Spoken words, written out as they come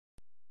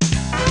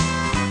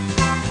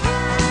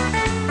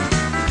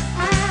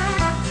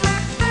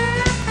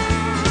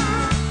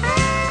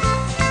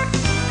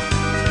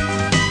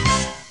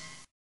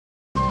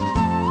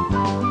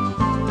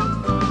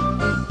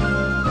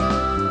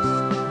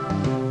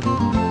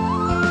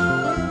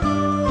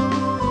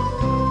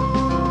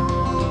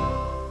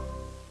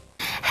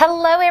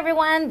Hello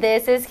everyone,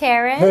 this is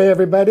Karen. Hey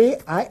everybody,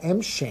 I am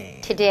Shane.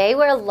 Today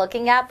we're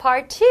looking at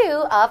part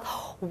 2 of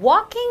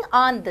Walking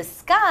on the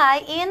Sky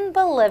in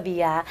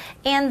Bolivia.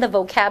 And the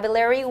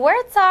vocabulary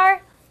words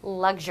are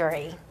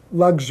luxury.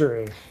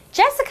 Luxury.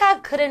 Jessica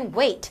couldn't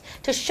wait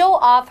to show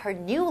off her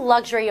new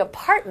luxury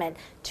apartment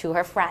to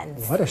her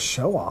friends. What a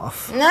show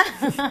off.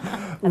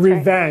 Revenge.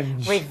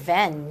 Revenge.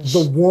 Revenge.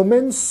 The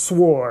woman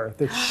swore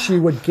that she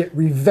would get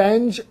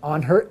revenge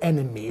on her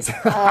enemies.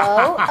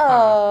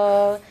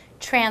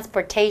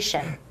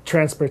 Transportation.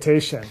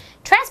 Transportation.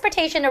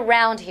 Transportation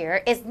around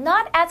here is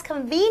not as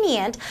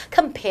convenient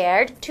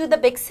compared to the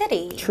big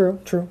city. True.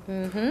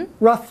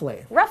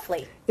 Roughly.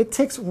 Roughly. It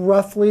takes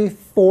roughly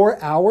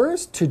 4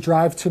 hours to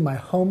drive to my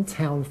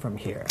hometown from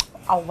here.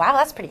 Oh, wow,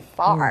 that's pretty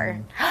far.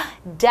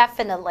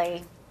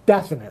 Definitely.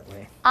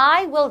 Definitely.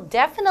 I will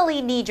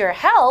definitely need your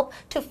help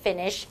to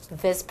finish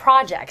this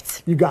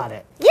project. You got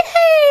it. Yay!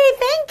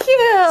 Thank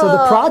you! So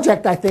the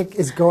project, I think,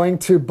 is going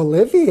to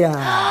Bolivia.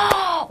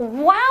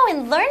 Wow,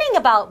 and learning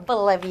about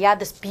Bolivia,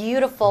 this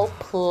beautiful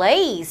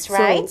place,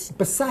 right? So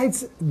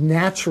besides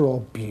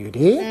natural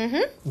beauty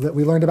that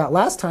we learned about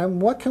last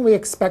time, what can we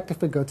expect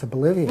if we go to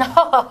Bolivia?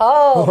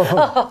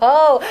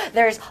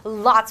 There's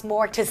lots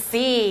more to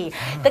see.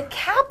 The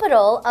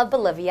capital of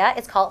Bolivia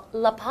is called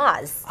La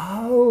Paz.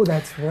 Oh,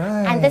 that's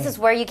right. And this is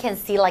where you can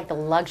see like the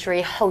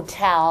luxury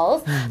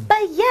hotels,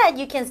 but yet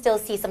you can still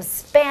see some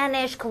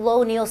Spanish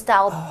colonial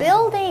style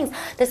buildings.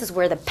 This is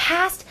where the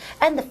past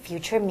and the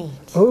future meet.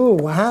 Oh,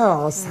 wow.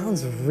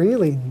 Sounds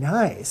really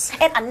nice.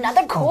 And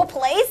another cool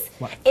place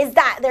is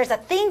that there's a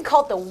thing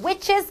called the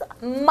Witch's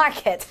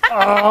Market.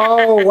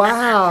 Oh,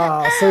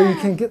 wow. So you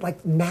can get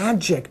like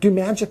magic, do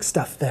magic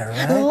stuff there,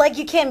 right? Like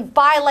you can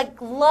buy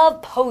like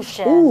love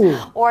potion,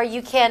 or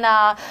you can,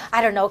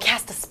 I don't know,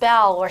 cast a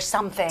spell or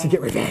something. To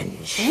get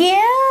revenge. Yeah.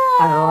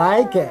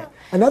 I like it.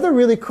 Another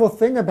really cool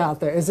thing about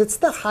there is it's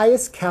the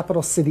highest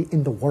capital city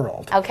in the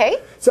world.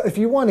 Okay. So if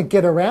you want to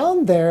get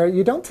around there,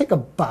 you don't take a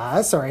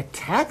bus or a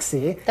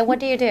taxi. Then what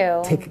do you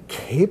do? Take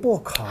cable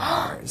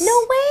cars.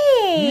 No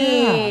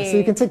way. Yeah. So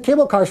you can take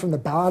cable cars from the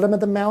bottom of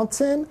the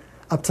mountain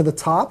up to the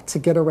top to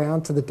get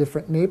around to the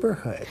different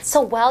neighborhoods. So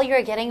while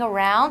you're getting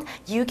around,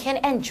 you can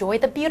enjoy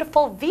the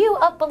beautiful view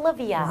of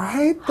Bolivia.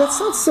 Right? That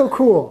sounds so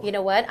cool. You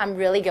know what? I'm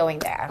really going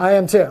there. I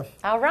am too.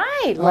 All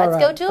right. Let's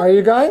go to Are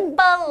you going?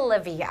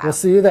 Bolivia. We'll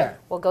see you there.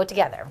 We'll go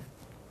together.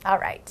 All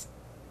right.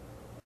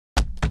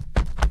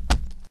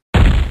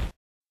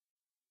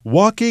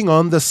 Walking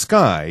on the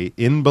Sky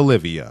in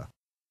Bolivia.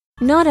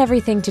 Not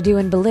everything to do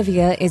in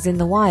Bolivia is in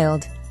the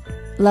wild.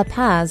 La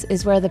Paz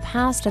is where the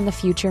past and the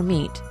future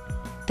meet.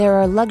 There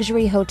are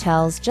luxury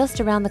hotels just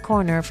around the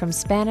corner from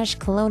Spanish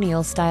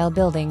colonial-style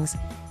buildings.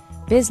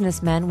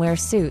 Businessmen wear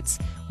suits,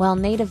 while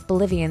native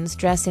Bolivians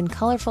dress in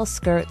colorful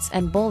skirts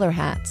and bowler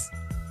hats.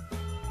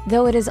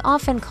 Though it is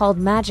often called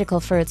magical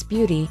for its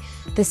beauty,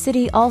 the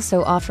city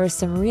also offers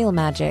some real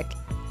magic.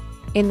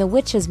 In the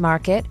Witch's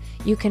Market,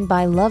 you can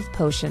buy love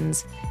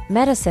potions,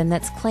 medicine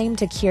that's claimed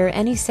to cure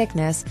any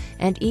sickness,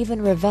 and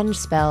even revenge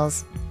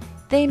spells.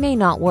 They may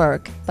not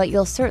work, but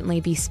you'll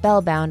certainly be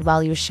spellbound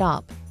while you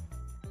shop.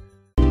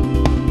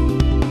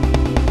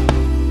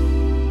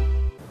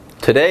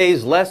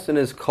 Today's lesson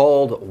is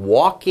called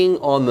Walking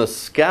on the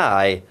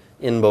Sky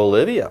in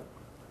Bolivia.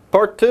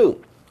 Part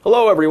 2.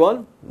 Hello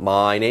everyone,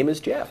 my name is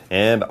Jeff.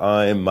 And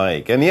I'm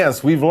Mike. And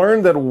yes, we've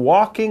learned that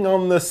walking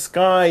on the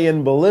sky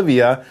in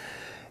Bolivia,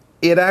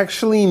 it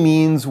actually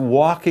means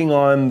walking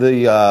on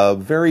the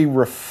very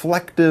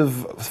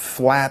reflective,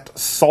 flat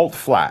salt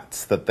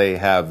flats that they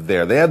have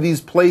there. They have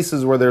these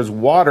places where there's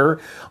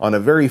water on a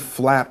very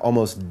flat,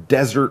 almost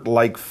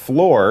desert-like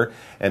floor.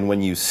 And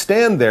when you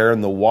stand there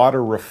and the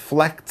water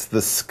reflects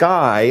the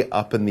sky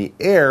up in the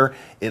air,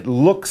 it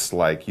looks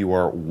like you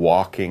are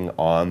walking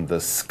on the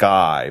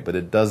sky. But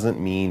it doesn't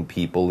mean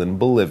people in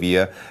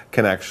Bolivia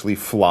can actually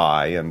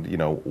fly and,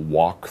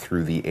 walk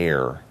through the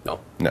air. No.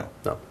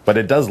 But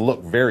it does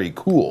look very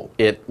cool.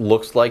 It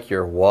looks like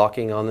you're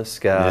walking on the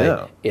sky.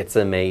 Yeah. It's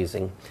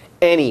amazing.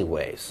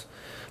 Anyways,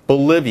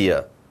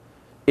 Bolivia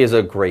is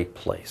a great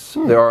place.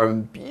 There are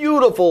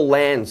beautiful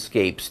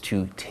landscapes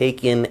to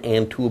take in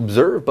and to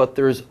observe, but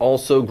there's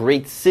also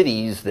great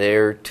cities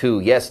there too.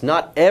 Yes,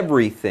 not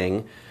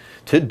everything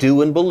to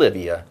do in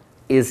Bolivia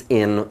is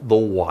in the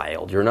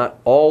wild. You're not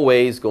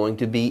always going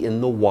to be in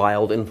the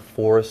wild in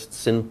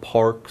forests and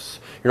parks.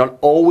 You're not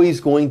always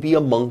going to be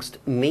amongst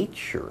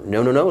nature.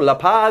 No. La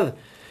Paz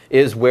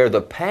is where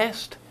the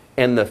past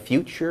and the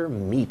future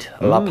meet.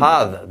 La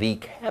Paz, the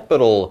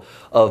capital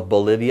of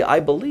Bolivia. I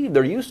believe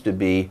there used to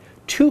be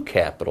 2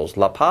 capitals,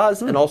 La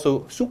Paz and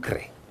also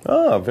Sucre.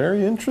 Ah,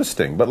 very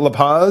interesting. But La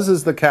Paz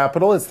is the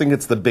capital. I think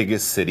it's the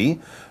biggest city,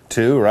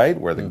 too, right?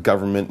 Where the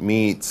government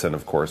meets and,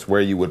 of course,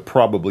 where you would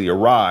probably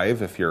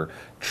arrive if you're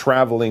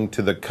traveling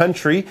to the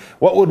country.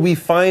 What would we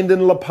find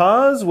in La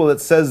Paz? Well,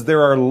 it says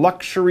there are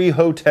luxury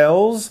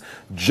hotels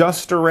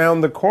just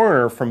around the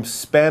corner from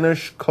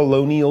Spanish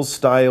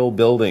colonial-style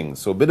buildings.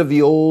 So a bit of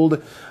the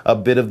old, a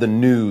bit of the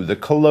new. The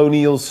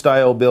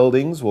colonial-style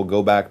buildings will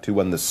go back to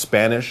when the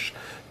Spanish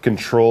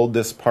controlled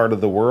this part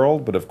of the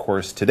world. But of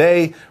course,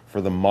 today, for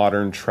the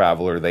modern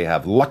traveler, they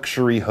have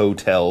luxury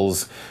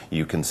hotels.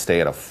 You can stay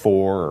at a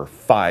 4 or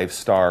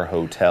 5-star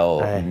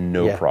hotel,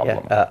 no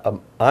problem.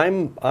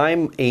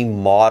 I'm a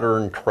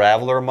modern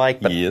traveler,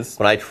 Mike. But yes.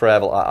 When I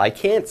travel, I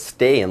can't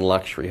stay in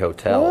luxury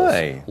hotels.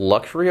 Why?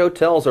 Luxury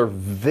hotels are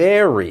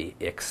very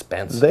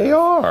expensive. They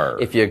are.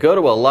 If you go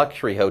to a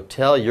luxury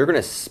hotel, you're going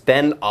to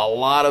spend a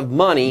lot of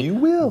money. You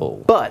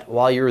will. But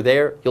while you're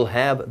there, you'll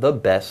have the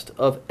best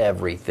of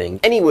everything.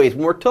 Anyways,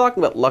 when we're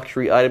talking about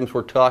luxury items,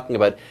 we're talking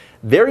about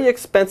very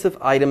expensive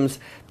items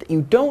that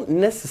you don't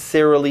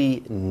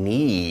necessarily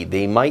need.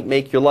 They might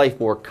make your life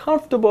more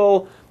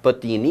comfortable,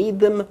 but do you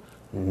need them?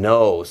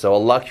 No. So a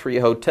luxury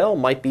hotel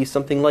might be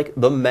something like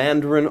the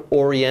Mandarin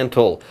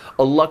Oriental.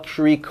 A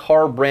luxury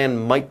car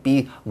brand might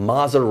be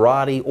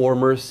Maserati or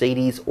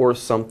Mercedes or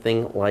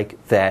something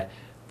like that.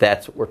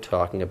 That's what we're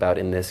talking about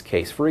in this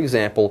case. For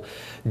example,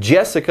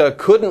 Jessica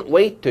couldn't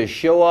wait to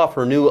show off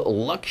her new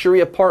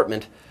luxury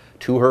apartment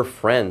to her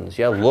friends.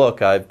 Yeah,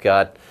 look, I've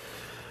got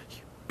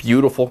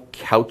beautiful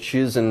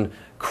couches and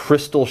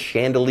crystal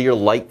chandelier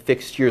light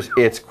fixtures.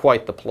 It's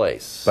quite the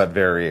place. But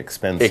very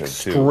expensive,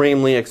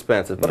 Extremely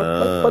expensive,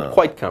 but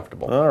quite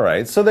comfortable. All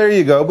right, so there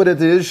you go. But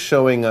it is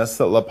showing us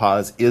that La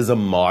Paz is a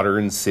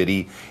modern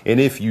city. And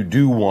if you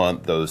do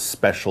want those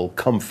special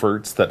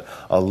comforts that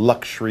a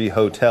luxury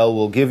hotel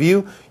will give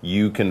you,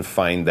 you can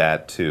find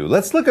that too.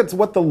 Let's look at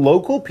what the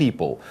local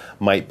people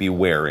might be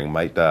wearing,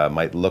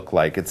 might look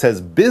like. It says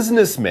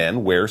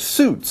businessmen wear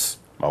suits.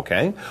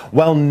 Okay,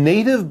 while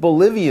native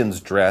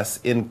Bolivians dress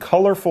in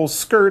colorful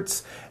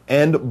skirts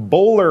and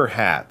bowler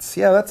hats.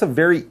 Yeah, that's a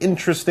very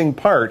interesting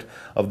part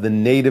of the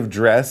native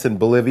dress in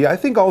Bolivia. I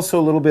think also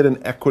a little bit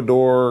in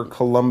Ecuador,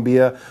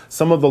 Colombia.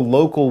 Some of the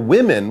local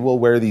women will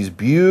wear these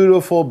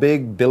beautiful,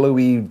 big,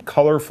 billowy,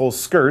 colorful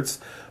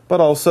skirts,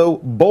 but also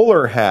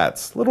bowler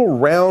hats, little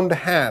round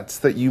hats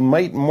that you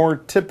might more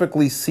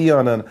typically see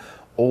on an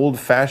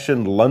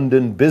old-fashioned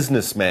London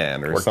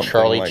businessman or something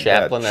Charlie like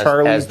Chaplin that.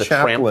 Charlie as the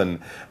Chaplin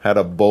had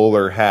a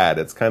bowler hat.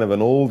 It's kind of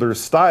an older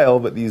style,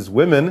 but these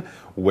women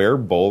wear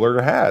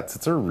bowler hats.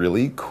 It's a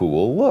really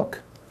cool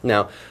look.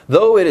 Now,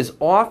 though it is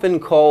often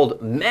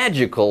called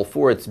magical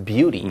for its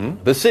beauty,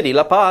 the city,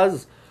 La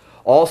Paz,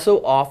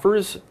 also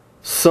offers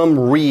some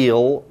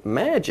real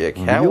magic.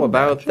 How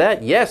about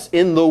that? Yes,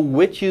 in the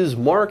witch's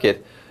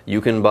market,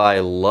 you can buy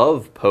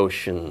love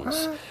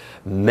potions.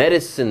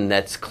 Medicine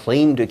that's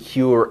claimed to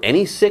cure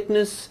any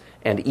sickness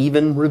and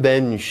even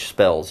revenge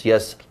spells.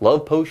 Yes,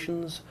 love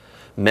potions,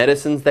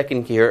 medicines that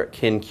can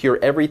cure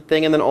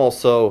everything, and then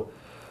also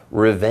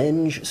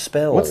revenge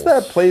spells. What's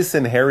that place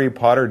in Harry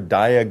Potter,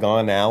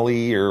 Diagon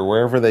Alley, or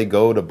wherever they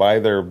go to buy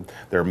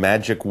their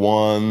magic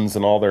wands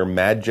and all their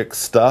magic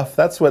stuff?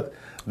 That's what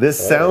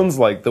this sounds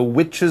like, the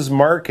witch's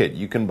market.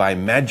 You can buy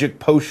magic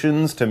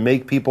potions to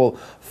make people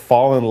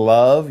fall in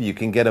love. You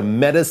can get a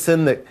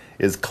medicine that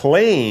is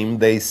claimed,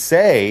 they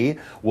say,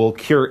 will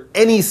cure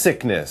any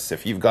sickness.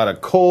 If you've got a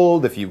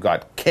cold, if you've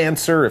got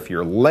cancer, if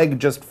your leg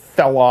just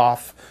fell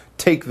off,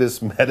 take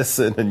this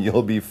medicine and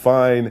you'll be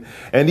fine.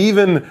 And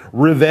even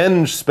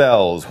revenge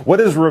spells. What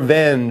is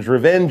revenge?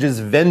 Revenge is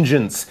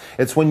vengeance.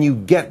 It's when you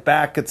get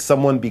back at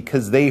someone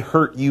because they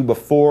hurt you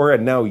before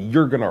and now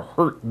you're going to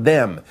hurt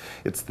them.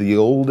 It's the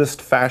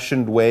oldest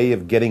fashioned way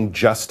of getting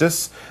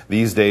justice.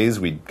 These days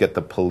we'd get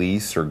the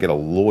police or get a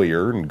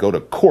lawyer and go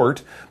to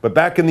court. But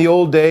back in the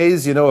old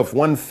days, you know, if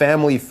one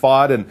family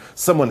fought and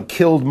someone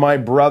killed my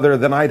brother,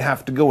 then I'd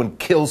have to go and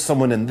kill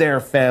someone in their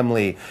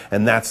family.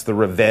 And that's the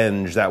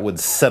revenge that would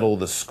settle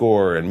the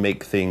score and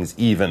make things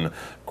even.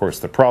 Of course,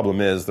 the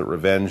problem is that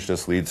revenge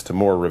just leads to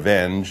more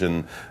revenge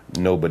and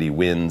nobody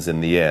wins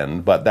in the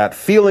end. But that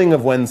feeling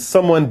of when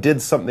someone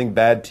did something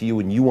bad to you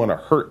and you want to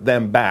hurt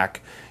them back,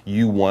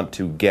 you want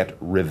to get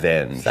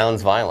revenge.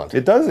 Sounds violent.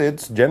 It does.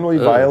 It's generally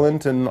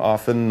violent and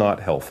often not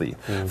healthy.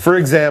 For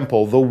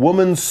example, the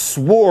woman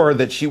swore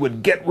that she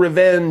would get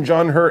revenge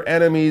on her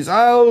enemies.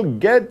 I'll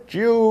get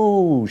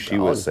you, she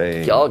was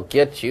saying. I'll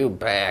get you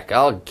back.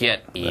 I'll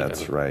get even.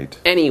 That's right.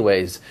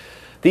 Anyways,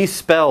 these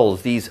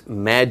spells, these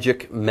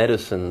magic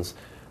medicines,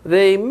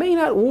 they may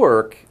not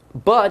work,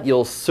 but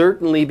you'll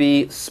certainly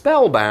be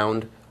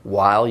spellbound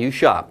while you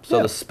shop.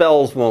 So the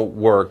spells won't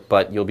work,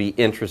 but you'll be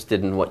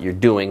interested in what you're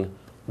doing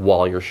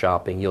while you're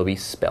shopping. You'll be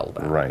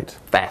spellbound. Right.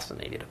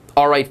 Fascinated.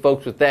 All right,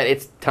 folks, with that,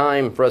 it's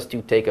time for us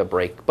to take a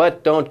break.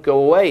 But don't go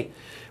away.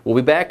 We'll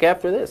be back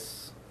after this.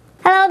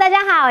 Hello， 大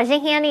家好，我是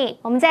Hanny。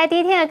我们在第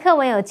一天的课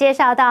文有介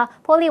绍到，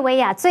玻利维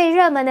亚最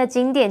热门的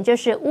景点就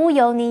是乌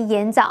尤尼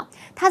盐藻。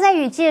它在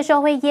雨季的时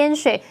候会淹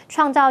水，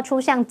创造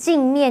出像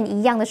镜面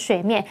一样的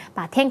水面，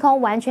把天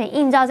空完全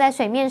映照在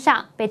水面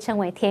上，被称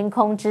为天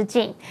空之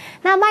镜。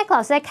那 Mike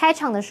老师在开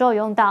场的时候有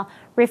用到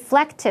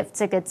reflective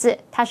这个字，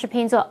它是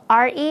拼作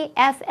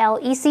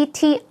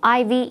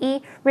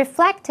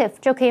reflective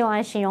就可以用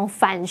来形容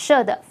反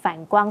射的、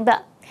反光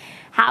的。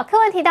好，课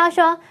文提到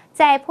说，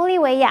在玻利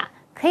维亚，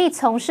可以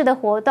从事的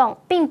活动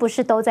并不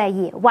是都在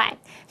野外。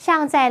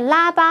像在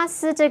拉巴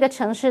斯这个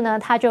城市呢，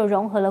它就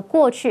融合了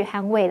过去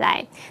和未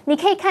来。你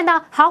可以看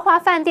到豪华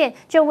饭店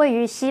就位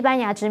于西班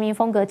牙殖民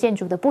风格建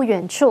筑的不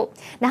远处，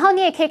然后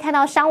你也可以看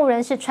到商务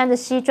人士穿着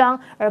西装，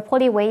而玻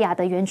利维亚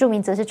的原住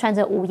民则是穿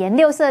着五颜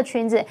六色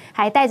裙子，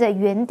还戴着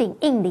圆顶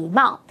硬礼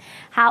帽。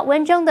好，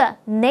文中的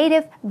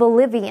Native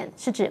Bolivian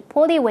是指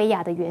玻利维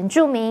亚的原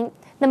住民。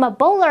那么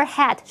bowler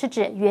hat 是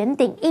指圆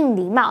顶硬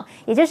礼帽，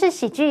也就是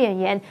喜剧演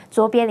员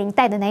卓别林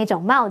戴的那一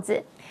种帽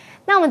子。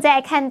那我们再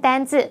来看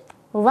单字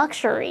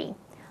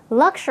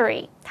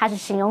luxury。luxury 它是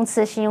形容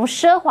词，形容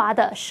奢华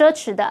的、奢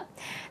侈的。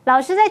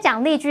老师在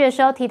讲例句的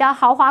时候提到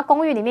豪华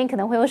公寓里面可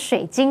能会有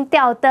水晶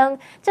吊灯，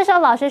这时候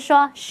老师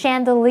说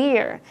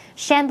chandelier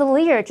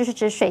就是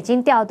指水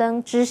晶吊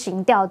灯、枝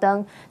形吊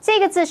灯。这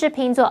个字是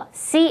拼作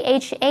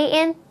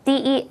chandelier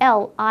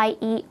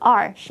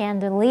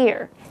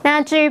chandelier。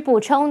那至于补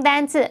充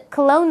单字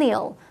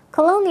colonial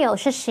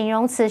是形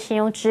容词，形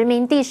容殖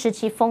民地时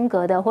期风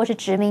格的或是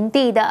殖民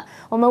地的。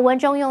我们文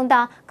中用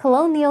到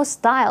colonial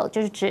style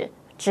就是指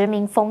殖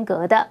民风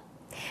格的。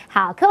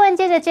好，课文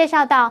接着介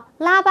绍到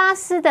拉巴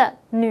斯的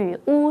女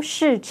巫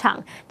市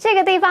场，这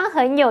个地方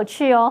很有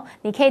趣哦。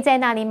你可以在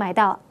那里买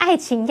到爱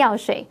情药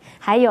水，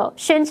还有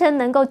宣称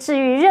能够治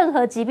愈任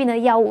何疾病的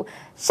药物，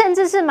甚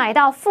至是买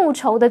到复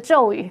仇的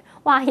咒语。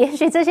哇，也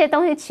许这些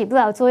东西起不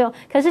了作用，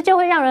可是就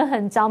会让人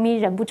很着迷，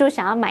忍不住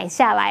想要买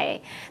下来。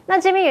那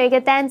这边有一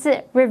个单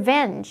字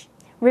revenge，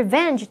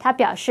 它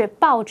表示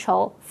报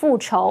仇、复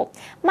仇。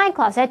Mike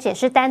老师在解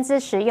释单字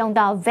时用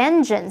到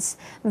vengeance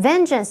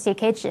也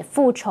可以指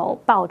复仇、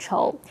报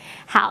仇。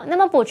好，那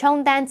么补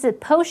充单字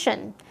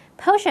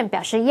potion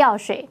表示药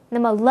水，那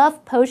么 love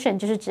potion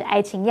就是指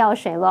爱情药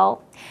水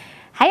咯。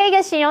还有一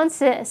个形容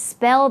词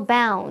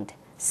spellbound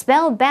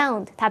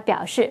它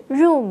表示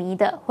入迷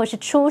的，或是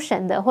出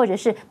神的，或者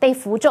是被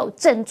符咒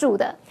镇住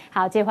的。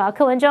好，接回到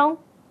课文中。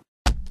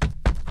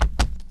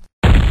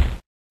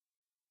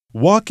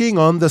Walking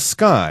on the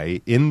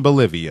sky in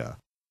Bolivia.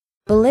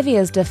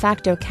 Bolivia's de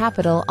facto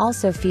capital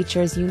also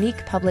features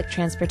unique public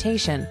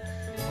transportation.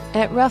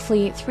 At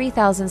roughly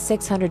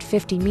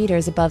 3,650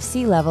 meters above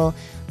sea level,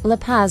 La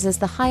Paz is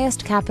the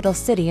highest capital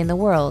city in the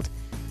world.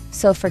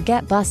 So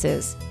forget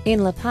buses.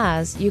 In La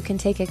Paz, you can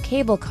take a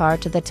cable car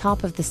to the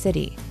top of the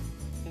city.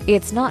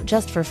 It's not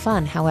just for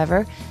fun,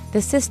 however.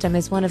 The system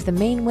is one of the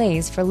main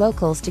ways for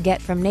locals to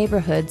get from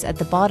neighborhoods at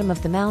the bottom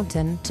of the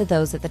mountain to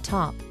those at the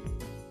top.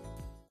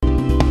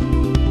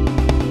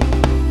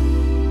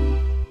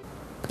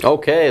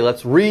 Okay,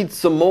 let's read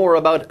some more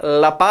about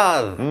La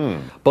Paz.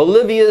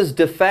 Bolivia's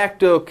de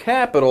facto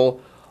capital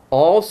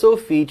also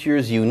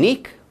features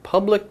unique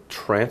public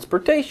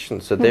transportation.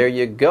 So there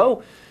you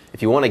go.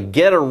 If you want to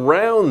get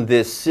around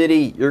this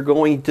city, you're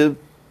probably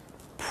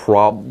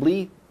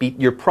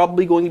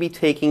going to be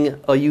taking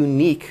a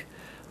unique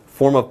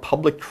form of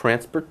public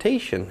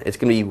transportation. It's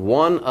going to be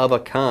one of a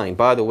kind.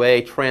 By the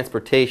way,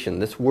 transportation,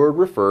 this word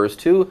refers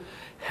to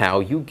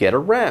how you get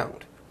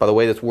around. By the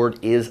way, this word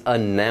is a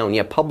noun.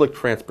 Yeah, public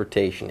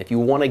transportation. If you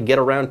want to get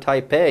around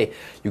Taipei,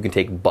 you can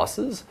take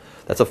buses.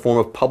 That's a form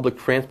of public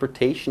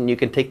transportation. You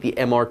can take the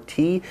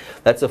MRT.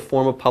 That's a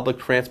form of public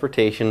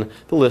transportation.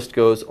 The list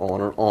goes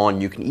on and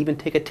on. You can even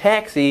take a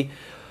taxi,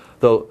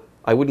 though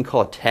I wouldn't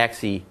call a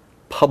taxi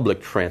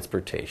public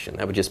transportation.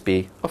 That would just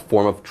be a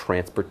form of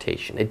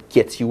transportation. It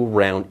gets you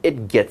around.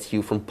 It gets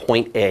you from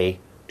point A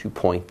to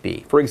point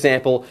B. For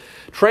example,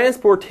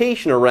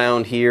 transportation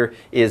around here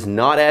is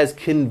not as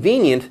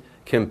convenient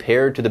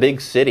compared to the big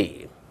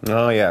city.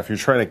 Oh, yeah. If you're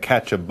trying to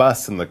catch a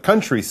bus in the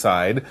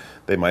countryside,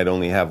 they might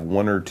only have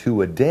one or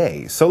two a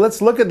day. So let's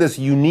look at this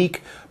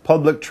unique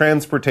public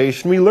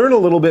transportation. We learn a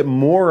little bit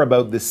more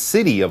about the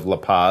city of La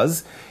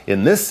Paz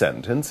in this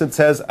sentence. It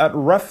says, at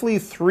roughly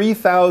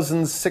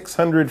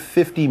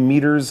 3,650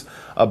 meters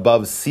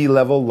above sea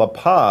level, La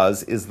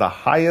Paz is the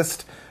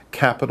highest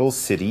capital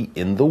city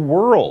in the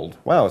world.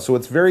 Wow, so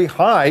it's very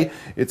high.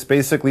 It's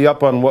basically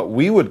up on what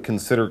we would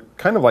consider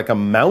kind of like a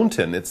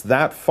mountain. It's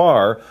that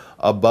far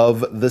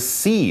above the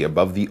sea,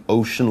 above the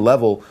ocean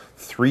level,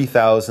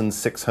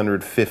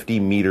 3,650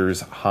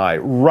 meters high,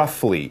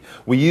 roughly.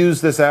 We use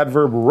this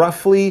adverb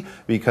roughly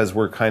because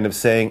we're kind of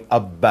saying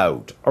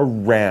about,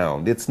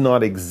 around. It's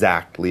not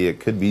exactly. It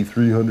could be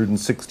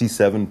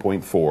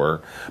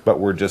 367.4,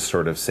 but we're just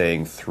sort of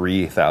saying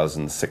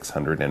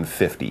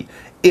 3,650.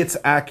 It's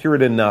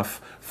accurate enough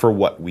for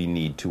what we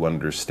need to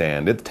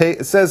understand. It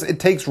says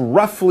it takes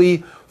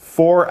roughly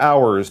 4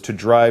 hours to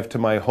drive to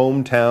my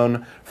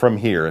hometown from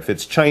here. If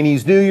it's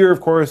Chinese New Year,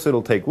 of course,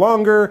 it'll take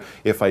longer.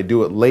 If I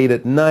do it late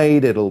at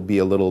night, it'll be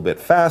a little bit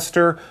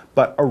faster,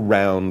 but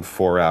around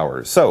 4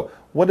 hours. So,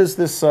 what is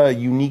this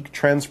unique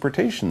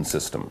transportation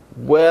system?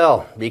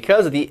 Well,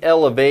 because of the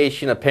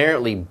elevation,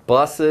 apparently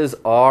buses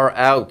are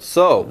out.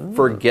 So,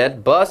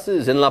 forget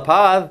buses in La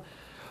Paz.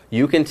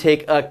 You can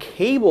take a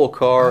cable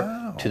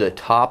car to the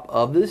top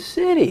of the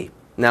city.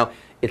 Now,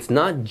 it's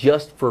not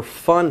just for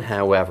fun,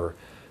 however.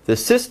 The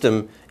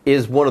system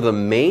is one of the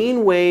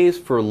main ways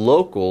for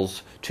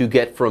locals to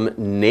get from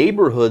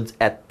neighborhoods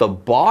at the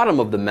bottom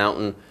of the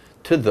mountain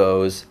to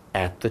those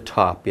at the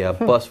top. Yeah, a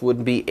bus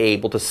wouldn't be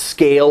able to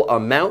scale a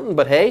mountain,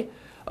 but hey,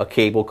 a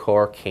cable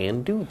car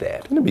can do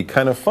that. It'd be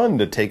kind of fun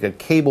to take a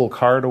cable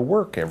car to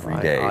work every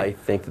day. I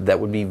think that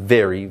would be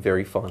very,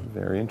 very fun.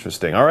 Very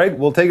interesting. All right,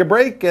 we'll take a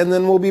break and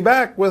then we'll be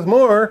back with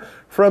more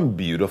from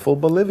beautiful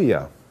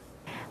Bolivia.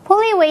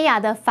 玻利维亚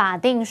的法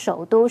定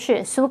首都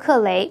是苏克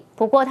雷，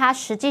不过它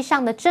实际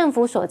上的政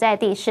府所在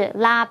地是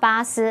拉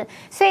巴斯，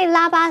所以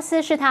拉巴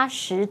斯是它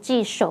实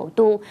际首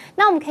都。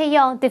那我们可以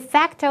用 de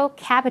facto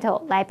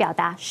capital 来表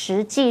达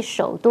实际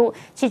首都，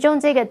其中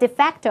这个 de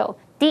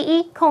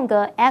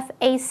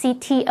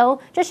facto。D1:facto，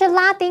 这是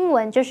拉丁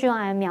文，就是用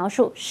来描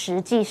述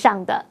实际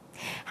上的。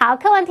好，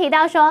课文提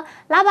到说，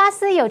拉巴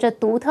斯有着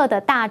独特的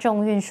大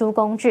众运输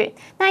工具。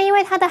那因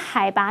为它的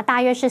海拔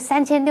大约是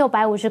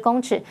3650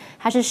公尺，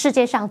它是世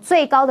界上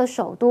最高的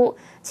首都。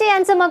既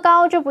然这么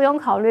高，就不用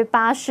考虑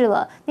巴士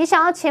了。你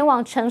想要前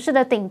往城市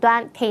的顶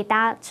端，可以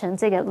搭乘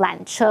这个缆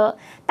车。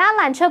搭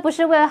缆车不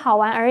是为了好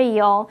玩而已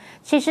哦，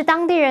其实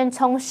当地人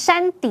从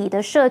山底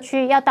的社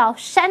区要到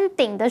山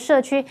顶的社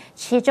区，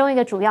其中一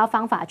个主要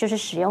方法就是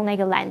使用那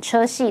个缆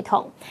车系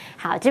统。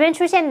好，这边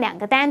出现2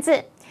个单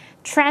字。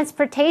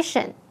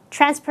Transportation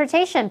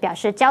表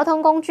示交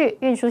通工具、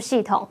运输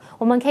系统，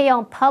我们可以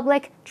用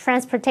public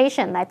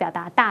transportation 来表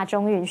达大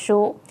众运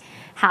输。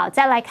好，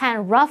再来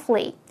看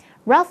roughly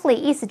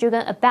意思就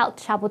跟 about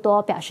差不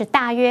多，表示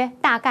大约、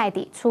大概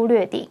地、粗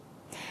略地。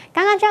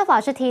刚刚Jeff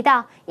老师提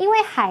到，因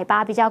为海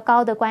拔比较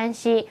高的关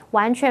系，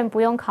完全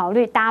不用考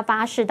虑搭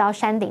巴士到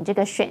山顶这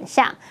个选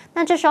项。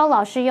那这时候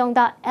老师用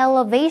到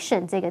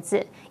elevation 这个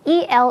字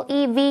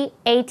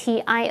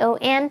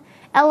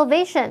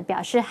 ，elevation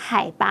表示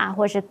海拔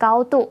或是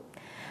高度。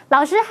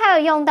老师还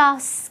有用到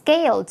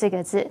scale 这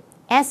个字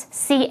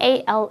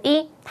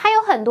 ，scale， 它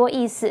有很多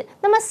意思。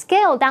那么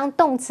scale 当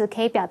动词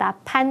可以表达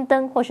攀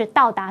登或是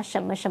到达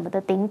什么什么的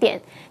顶点。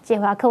接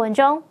回到课文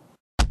中。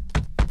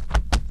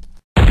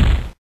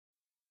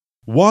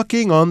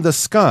Walking on the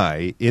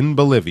sky in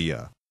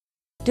Bolivia.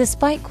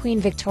 Despite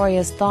Queen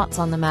Victoria's thoughts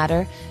on the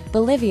matter,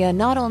 Bolivia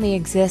not only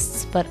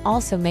exists but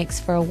also makes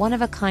for a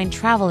one-of-a-kind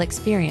travel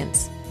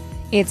experience.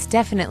 It's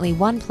definitely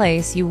one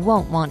place you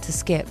won't want to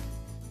skip.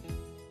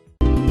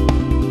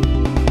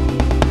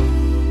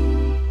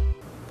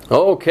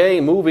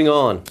 Okay, moving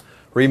on.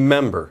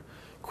 Remember,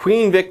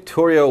 Queen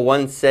Victoria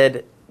once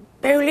said,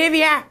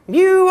 "Bolivia,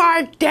 you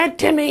are dead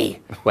to me."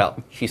 Well,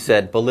 she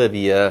said,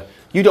 Bolivia,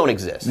 you don't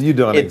exist. You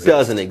don't exist. It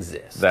doesn't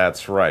exist.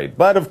 That's right.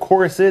 But of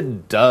course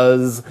it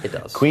does. It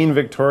does. Queen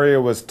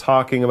Victoria was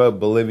talking about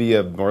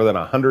Bolivia more than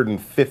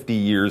 150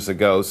 years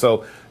ago,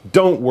 so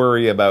don't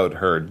worry about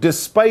her.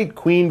 Despite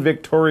Queen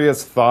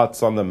Victoria's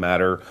thoughts on the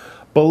matter,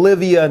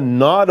 Bolivia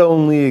not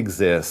only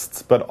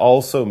exists, but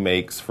also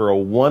makes for a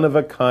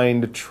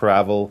one-of-a-kind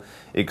travel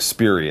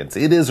experience.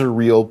 It is a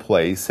real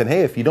place, and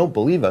hey, if you don't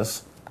believe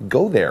us,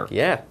 go there.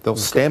 Yeah. They'll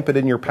stamp it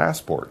in your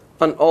passport.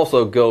 And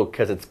also go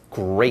because it's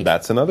great.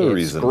 That's another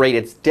reason. It's great.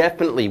 It's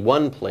definitely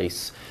one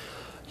place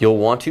you'll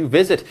want to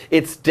visit.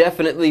 It's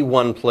definitely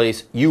one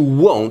place you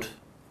won't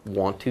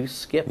want to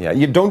skip. Yeah,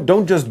 you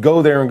don't just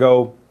go there and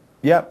go,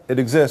 yeah, it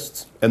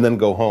exists, and then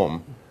go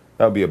home.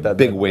 That would be a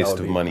big waste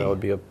of money. That would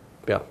be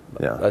yeah.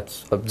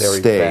 That's a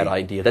very Stay. bad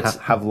idea. That's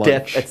have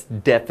lunch. That's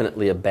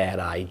definitely a bad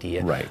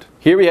idea. Right.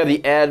 Here we have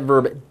the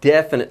adverb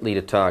definitely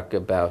to talk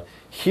about.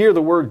 Here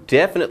the word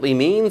definitely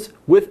means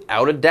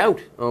without a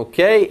doubt.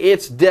 Okay?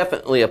 It's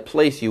definitely a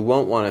place you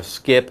won't want to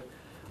skip.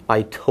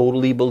 I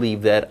totally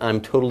believe that. I'm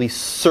totally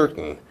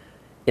certain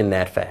in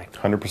that fact.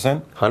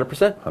 100%?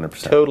 100%?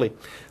 100%. Totally.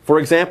 For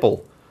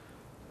example,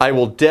 I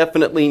will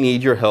definitely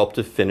need your help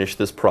to finish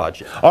this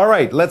project. All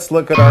right, let's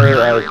look at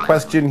our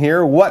question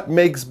here. What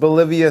makes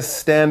Bolivia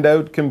stand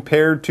out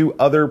compared to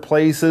other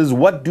places?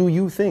 What do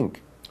you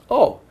think?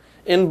 Oh,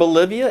 in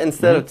Bolivia,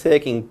 instead of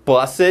taking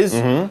buses,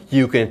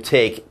 you can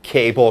take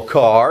cable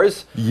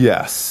cars.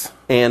 Yes.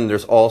 And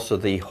there's also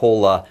the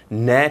whole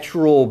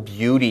natural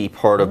beauty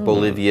part of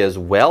Bolivia as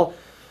well.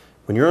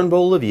 When you're in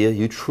Bolivia,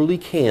 you truly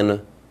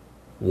can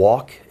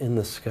walk in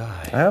the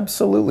sky.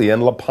 Absolutely.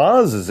 And La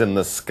Paz is in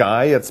the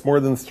sky. It's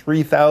more than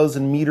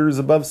 3,000 meters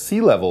above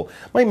sea level.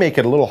 Might make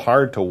it a little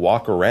hard to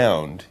walk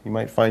around. You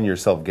might find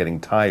yourself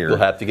getting tired. You'll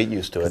have to get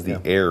used to it. The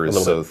air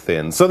is so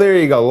thin. So there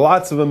you go.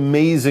 Lots of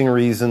amazing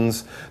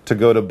reasons to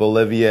go to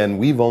Bolivia. And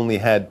we've only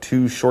had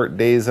 2 short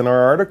days in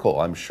our article.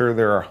 I'm sure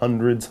there are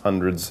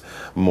hundreds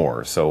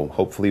more. So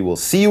hopefully we'll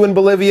see you in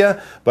Bolivia,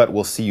 but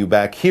we'll see you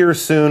back here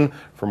soon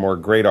for more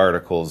great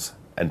articles.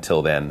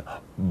 Until then,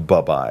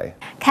 bye-bye.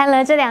 看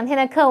了这2天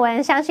的课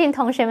文，相信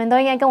同学们都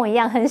应该跟我一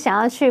样很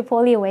想要去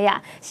玻利维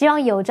亚，希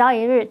望有朝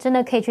一日真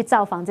的可以去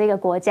造访这个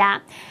国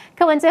家。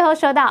课文最后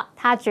说到，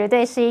它绝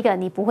对是一个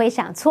你不会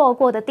想错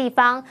过的地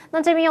方。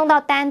那这边用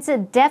到单字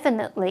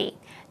definitely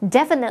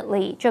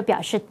就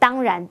表示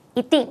当然、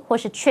一定或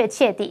是确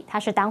切地，它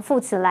是当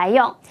副词来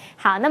用。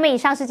好，那么以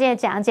上是今天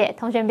的讲解，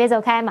同学们别走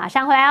开，马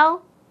上回来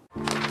哦。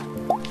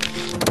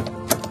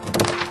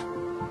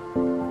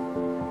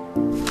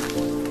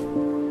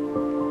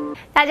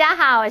大家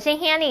好，我是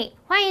Hanny，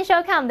 欢迎收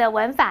看我们的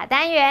文法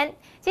单元。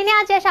今天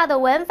要介绍的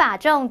文法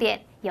重点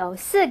有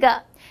4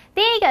个。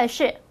第一个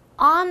是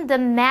on the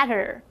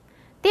matter，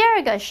 第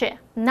二个是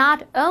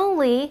not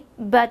only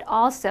but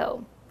also，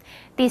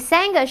 第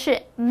三个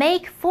是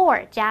make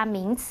for 加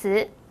名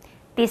词，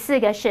第4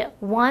个是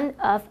one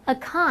of a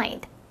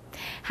kind。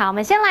好，我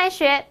们先来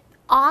学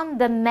on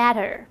the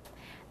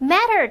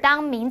matter。matter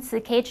当名词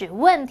可以指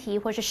问题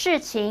或是事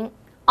情。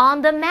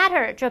On the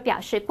matter 就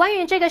表示关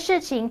于这个事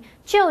情，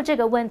就这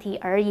个问题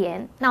而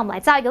言。那我们来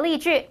造一个例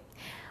句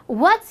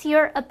 ：What's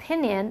your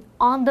opinion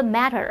on the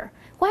matter？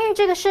 关于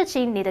这个事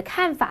情，你的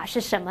看法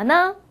是什么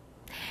呢？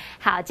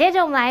好，接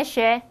着我们来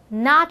学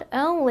Not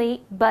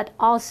only but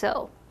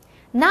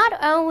also。Not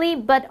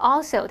only but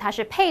also， 它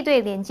是配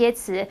对连接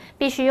词，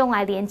必须用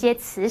来连接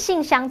词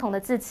性相同的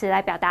字词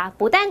来表达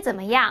不但怎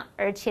么样，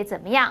而且怎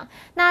么样。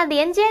那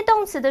连接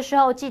动词的时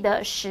候，记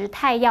得时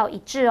态要一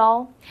致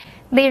哦。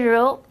例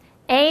如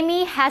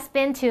Amy has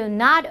been to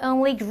not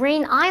only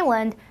Green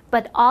Island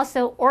but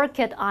also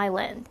Orchid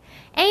Island.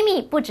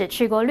 Amy 不只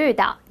去过绿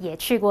岛，也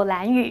去过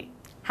蓝屿。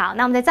好，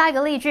那我们再造一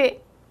个例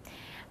句。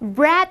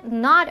Brad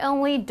not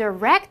only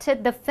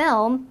directed the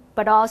film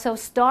but also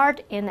starred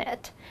in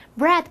it.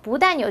 Brad 不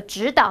但有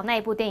指导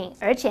那部电影，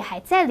而且还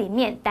在里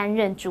面担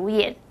任主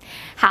演。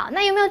好，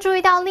那有没有注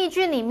意到例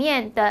句里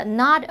面的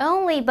not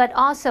only but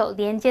also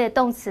连接的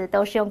动词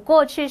都是用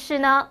过去式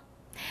呢？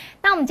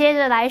那我们接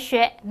着来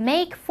学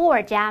make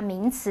for 加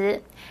名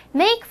词。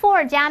make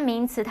for 加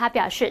名词，它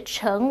表示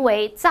成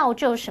为、造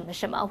就什么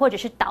什么，或者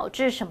是导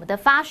致什么的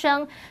发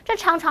生。这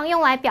常常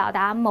用来表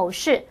达某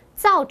事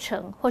造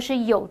成或是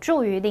有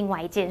助于另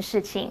外一件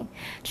事情。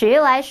举例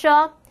来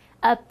说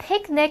 ，A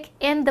picnic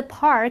in the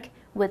park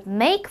would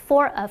make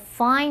for a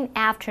fine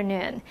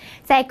afternoon.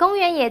 在公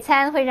园野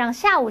餐会让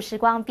下午时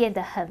光变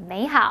得很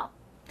美好。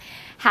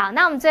好，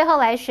那我们最后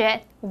来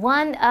学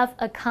one of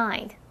a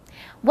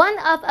kind。One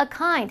of a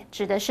kind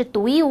指的是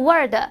独一无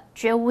二的、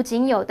绝无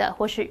仅有的，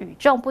或是与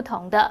众不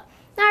同的。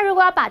那如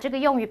果要把这个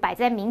用语摆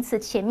在名词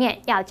前面，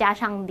要加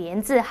上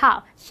连字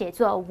号，写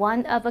作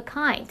one of a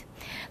kind。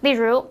例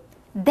如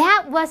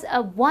That was a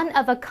one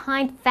of a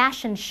kind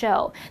fashion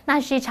show. 那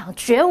是一场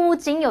绝无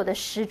仅有的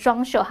时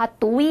装秀，它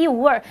独一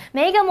无二，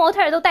每一个模特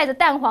儿都戴着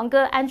蛋黄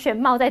哥安全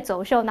帽在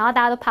走秀，然后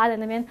大家都趴在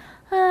那边，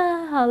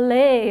好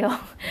累哦。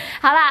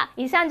好啦，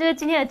以上就是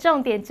今天的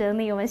重点整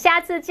理，我们下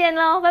次见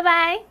喽，拜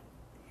拜。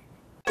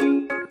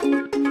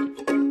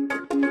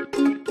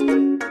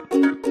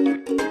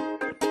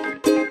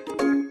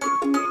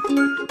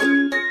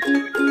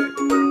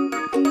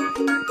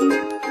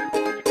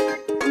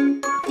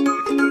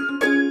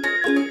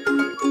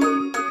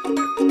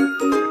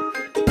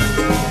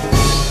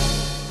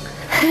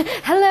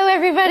Hello,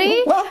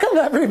 everybody. Welcome,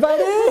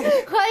 everybody.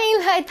 欢迎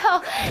来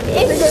到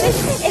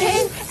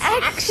in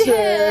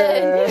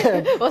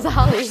action. 我是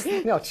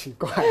Holly. 你好奇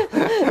怪。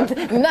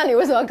那你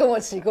为什么要跟我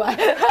奇怪？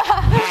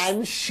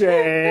 I'm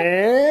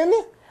Shane.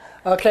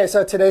 Okay,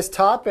 so today's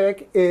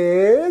topic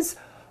is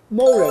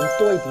某人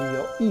对你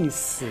有意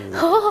思。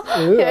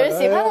有人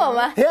喜欢我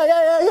吗？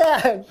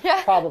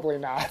 Yeah. Probably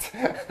not.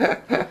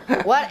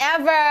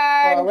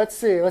 Whatever. Well, let's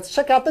see. Let's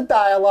check out the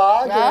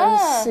dialogue and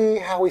see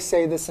how we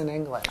say this in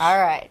English. All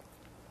right.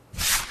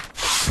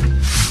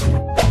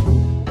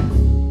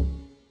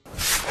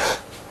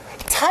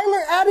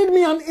 Tyler added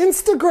me on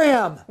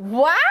Instagram.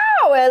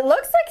 Wow, it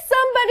looks like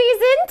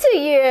somebody's into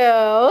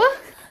you.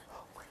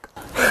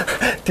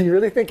 Do you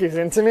really think he's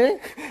into me?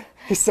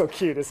 He's so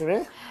cute, isn't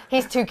he?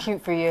 He's too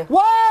cute for you.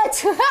 What?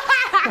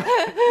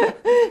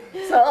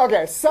 So,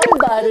 okay,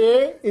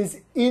 somebody is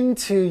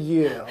into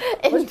you.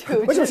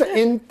 Into 为什么是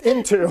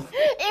into?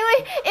 因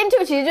为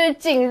into 其实就是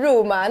进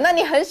入嘛，那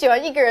你很喜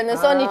欢一个人的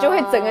时候，你就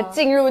会整个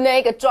进入那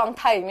一个状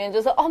态里面，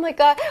就是 Oh my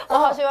God， 我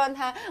好喜欢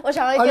他，我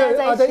想要跟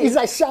他在一起。一直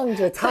在想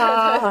着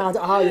他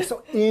，you're so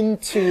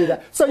into that.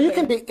 So you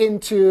can be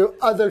into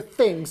other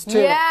things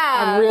too. Yeah.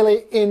 I'm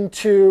really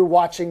into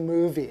watching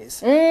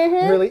movies.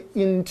 I'm really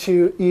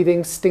into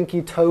eating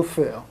stinky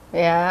tofu.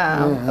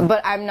 Yeah,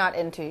 but I'm not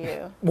into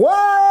you. What?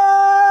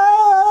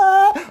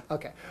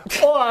 Okay.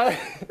 Or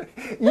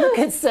you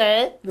could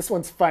say, this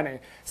one's funny,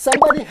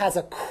 somebody has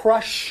a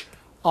crush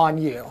on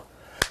you.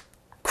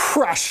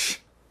 Crush.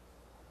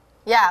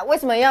 Yeah， 为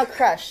什么要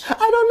crush？ I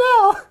don't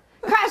know.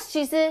 Crush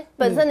其实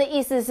本身的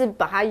意思是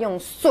把它用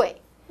碎，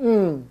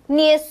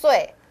捏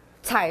碎、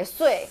踩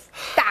碎、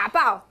打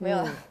爆，没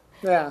有。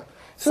Yeah.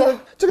 So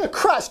这个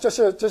crush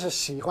就是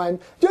喜欢，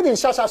有点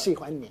小小喜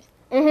欢你。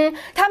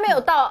他没有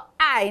到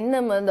爱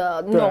那么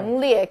的浓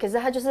烈，可是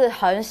他就是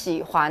很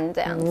喜欢这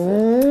样子。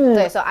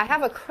对 ，So I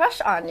have a crush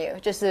on you，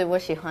 就是我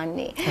喜欢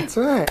你。That's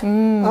right.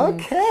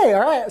 Okay,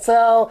 all right.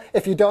 So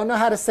if you don't know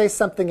how to say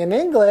something in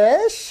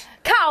English,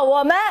 靠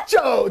我们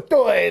就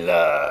对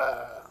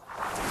了。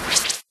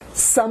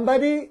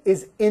Somebody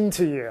is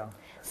into you.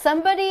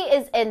 Somebody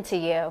is into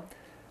you.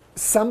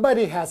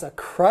 Somebody has a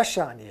crush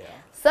on you.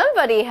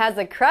 Somebody has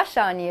a crush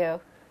on you.